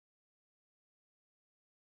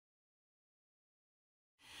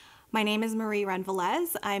My name is Marie-Reine.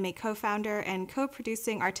 I'm a co-founder and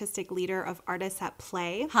co-producing artistic leader of Artists at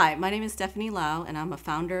Play. Hi, my name is Stephanie Lau, and I'm a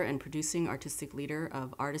founder and producing artistic leader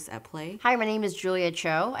of Artists at Play. Hi, my name is Julia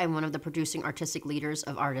Cho. I'm one of the producing artistic leaders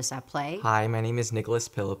of Artists at Play. Hi, my name is Nicholas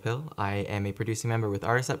Pillapil. I am a producing member with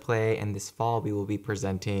Artists at Play, and this fall we will be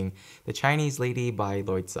presenting The Chinese Lady by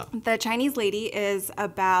Lloyd Suh. The Chinese Lady is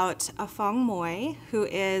about Afong Moy, who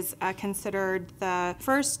is considered the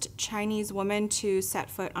first Chinese woman to set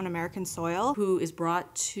foot on American soil. Who is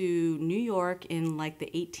brought to New York in like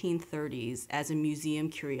the 1830s as a museum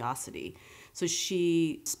curiosity. So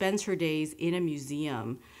she spends her days in a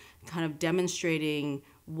museum kind of demonstrating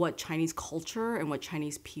what Chinese culture and what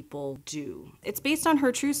Chinese people do. It's based on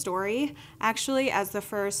her true story, actually, as the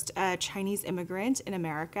first Chinese immigrant in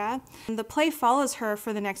America. And the play follows her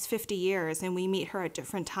for the next 50 years, and we meet her at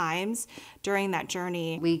different times during that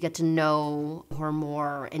journey. We get to know her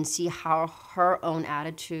more and see how her own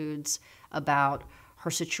attitudes about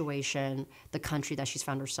her situation, the country that she's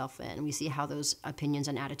found herself in. We see how those opinions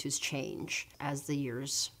and attitudes change as the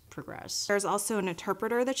years progress. There's also an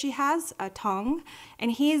interpreter that she has, a Tong,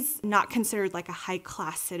 and he's not considered like a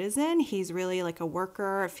high-class citizen. He's really like a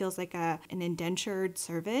worker. It feels like an indentured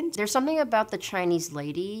servant. There's something about The Chinese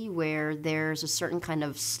Lady where there's a certain kind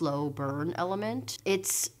of slow burn element.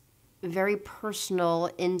 It's a very personal,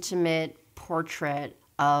 intimate portrait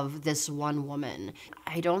of this one woman.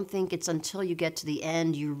 I don't think it's until you get to the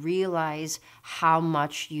end you realize how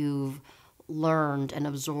much you've learned and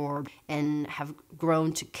absorbed and have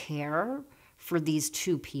grown to care for these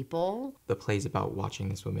two people. The play's about watching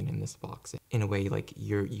this woman in this box. In a way, like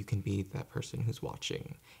you can be that person who's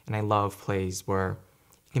watching. And I love plays where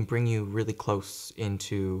it can bring you really close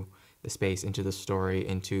into the space, into the story,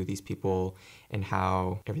 into these people, and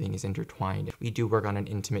how everything is intertwined. We do work on an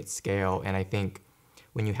intimate scale, and I think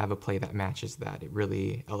when you have a play that matches that, it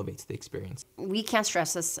really elevates the experience. We can't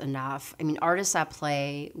stress this enough. I mean, Artists at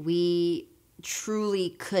Play, we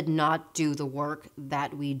truly could not do the work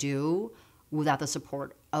that we do without the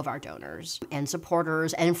support of our donors and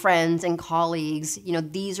supporters and friends and colleagues. You know,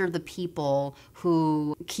 these are the people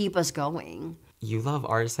who keep us going. You love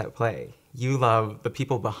Artists at Play. You love the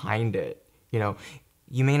people behind it. You know,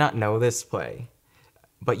 you may not know this play,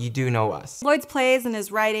 but you do know us. Lloyd's plays and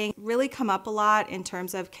his writing really come up a lot in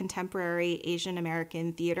terms of contemporary Asian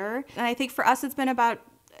American theater. And I think for us it's been about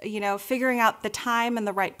figuring out the time and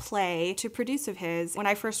the right play to produce of his. When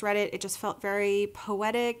I first read it, it just felt very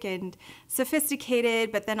poetic and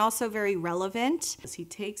sophisticated, but then also very relevant. He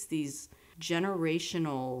takes these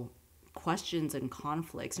generational questions and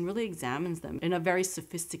conflicts and really examines them in a very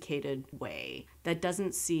sophisticated way that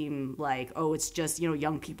doesn't seem like, oh, it's just,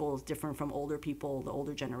 young people is different from older people, the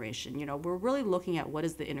older generation. We're really looking at what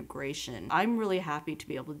is the integration. I'm really happy to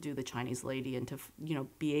be able to do The Chinese Lady and to,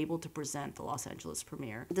 be able to present the Los Angeles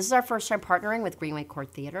premiere. This is our first time partnering with Greenway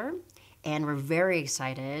Arts Theater, and we're very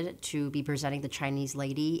excited to be presenting The Chinese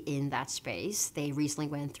Lady in that space. They recently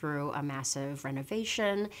went through a massive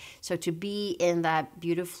renovation, so to be in that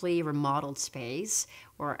beautifully remodeled space,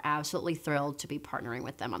 we're absolutely thrilled to be partnering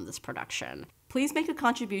with them on this production. Please make a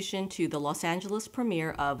contribution to the Los Angeles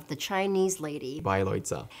premiere of The Chinese Lady by Lloyd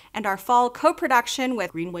Suh. And our fall co-production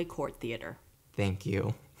with Greenway Arts Theater. Thank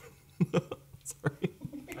you. Sorry.